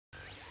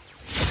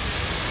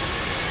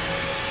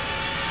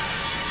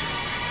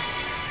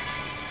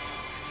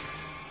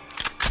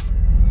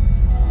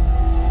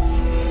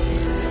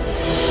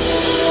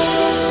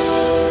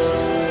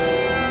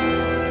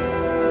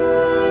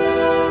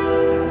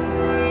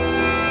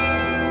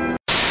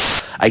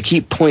I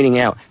keep pointing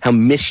out how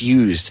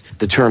misused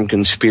the term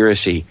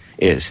conspiracy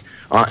is.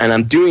 And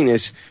I'm doing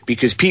this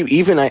because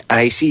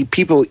I see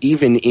people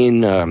even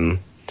in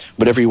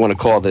whatever you want to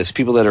call this,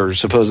 people that are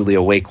supposedly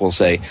awake will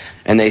say,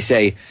 and they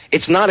say,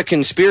 it's not a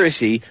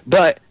conspiracy,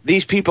 but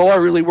these people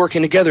are really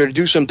working together to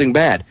do something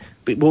bad.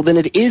 Well, then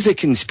it is a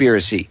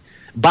conspiracy.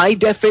 By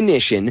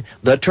definition,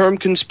 the term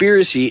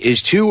conspiracy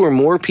is two or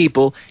more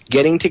people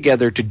getting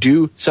together to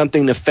do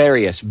something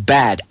nefarious,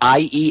 bad,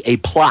 i.e. a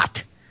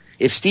plot.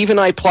 If Steve and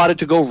I plotted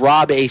to go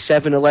rob a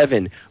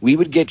 7-Eleven, we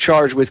would get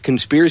charged with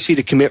conspiracy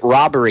to commit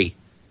robbery.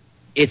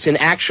 It's an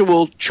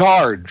actual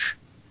charge.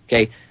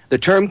 Okay? The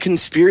term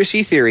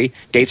conspiracy theory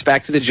dates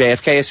back to the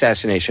JFK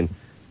assassination.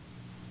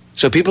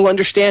 So people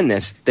understand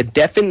this. The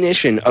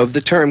definition of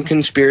the term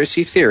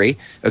conspiracy theory,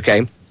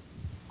 okay,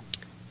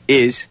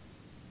 is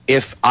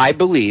if I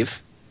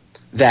believe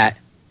that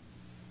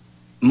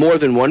more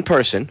than one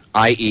person,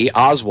 i.e.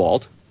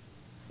 Oswald,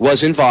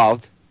 was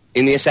involved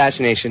in the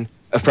assassination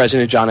of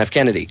President John F.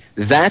 Kennedy.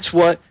 That's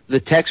what the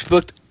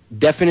textbook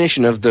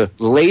definition of the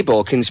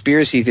label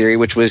conspiracy theory,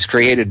 which was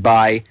created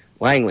by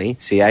Langley,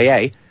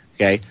 CIA,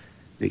 okay,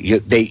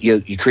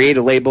 you create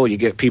a label, you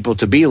get people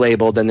to be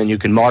labeled, and then you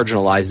can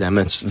marginalize them.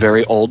 It's a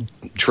very old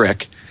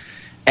trick.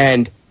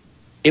 And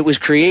it was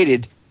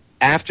created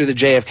after the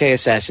JFK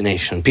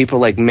assassination. People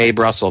like Mae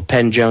Brussell,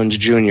 Penn Jones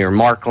Jr.,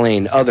 Mark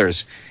Lane,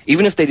 others,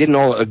 even if they didn't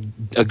all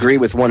agree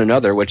with one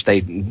another, which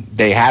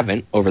they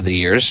haven't over the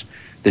years.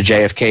 The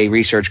JFK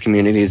research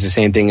community is the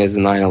same thing as the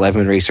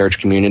 9/11 research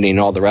community and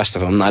all the rest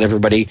of them. Not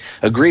everybody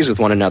agrees with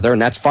one another,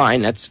 and that's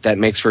fine. That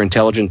makes for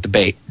intelligent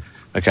debate.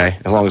 Okay,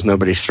 as long as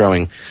nobody's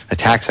throwing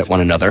attacks at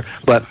one another.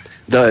 But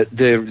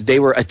they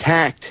were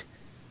attacked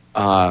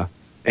and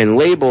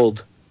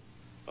labeled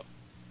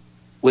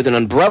with an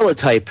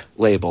umbrella-type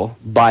label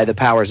by the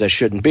powers that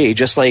shouldn't be,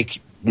 just like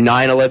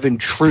 9/11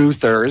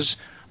 truthers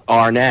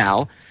are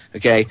now.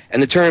 Okay,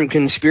 and the term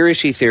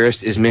conspiracy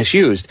theorist is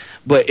misused,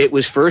 but it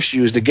was first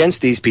used against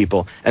these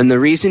people, and the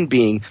reason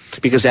being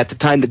because at the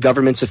time the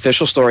government's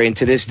official story, and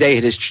to this day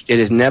it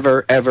has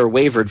never ever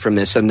wavered from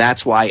this, and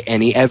that's why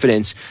any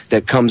evidence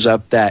that comes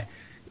up that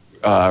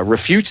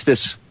refutes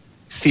this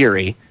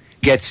theory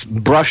gets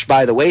brushed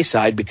by the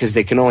wayside because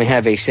they can only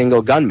have a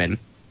single gunman.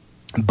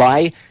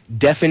 By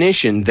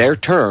definition, their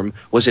term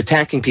was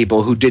attacking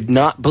people who did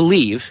not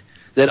believe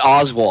that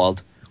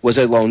Oswald was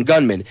a lone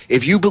gunman.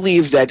 If you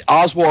believe that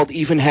Oswald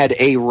even had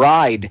a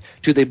ride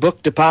to the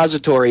book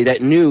depository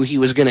that knew he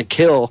was going to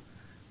kill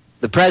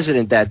the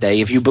president that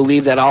day, if you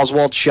believe that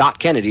Oswald shot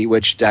Kennedy,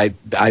 which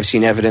I've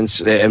seen evidence,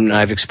 and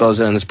I've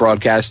exposed it on this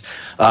broadcast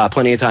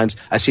plenty of times,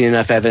 I've seen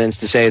enough evidence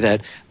to say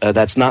that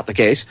that's not the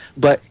case.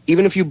 But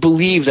even if you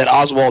believe that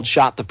Oswald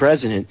shot the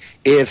president,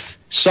 if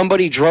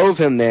somebody drove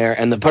him there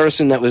and the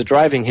person that was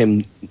driving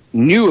him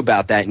knew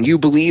about that and you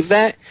believe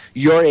that,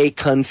 you're a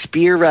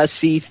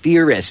conspiracy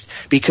theorist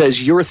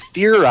because you're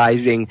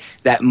theorizing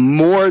that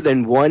more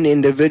than one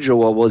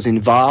individual was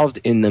involved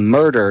in the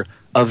murder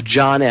of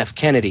John F.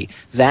 Kennedy.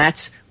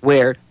 That's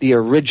where the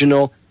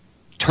original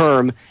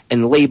term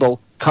and label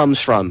comes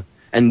from.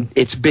 And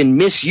it's been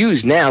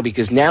misused now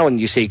because now when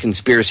you say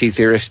conspiracy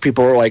theorists,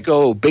 people are like,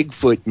 oh,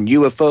 Bigfoot and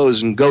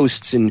UFOs and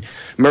ghosts and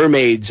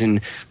mermaids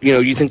and,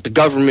 you think the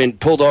government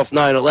pulled off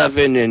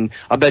 9/11 and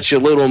I bet you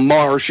little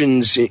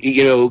Martians,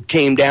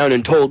 came down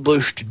and told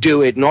Bush to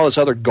do it and all this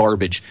other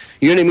garbage.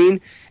 You know what I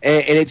mean?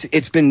 And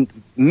it's been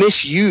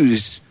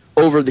misused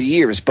over the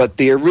years, but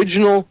the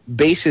original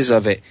basis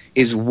of it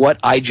is what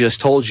I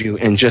just told you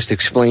and just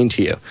explained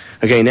to you.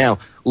 Okay, now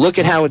look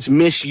at how it's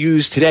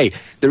misused today.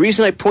 The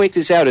reason I point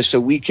this out is so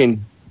we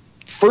can,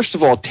 first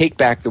of all, take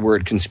back the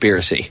word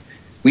conspiracy.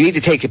 We need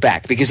to take it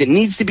back because it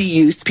needs to be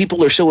used.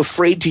 People are so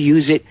afraid to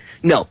use it.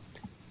 No.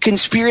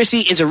 Conspiracy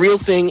is a real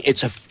thing.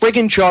 It's a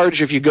friggin'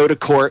 charge if you go to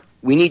court.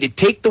 We need to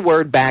take the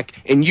word back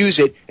and use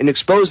it and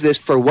expose this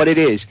for what it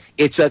is.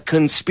 It's a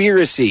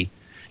conspiracy.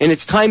 And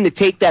it's time to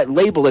take that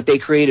label that they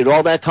created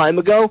all that time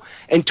ago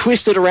and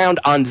twist it around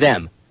on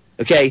them.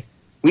 Okay?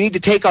 We need to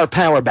take our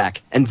power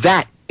back. And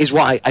that is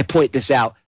why I point this out.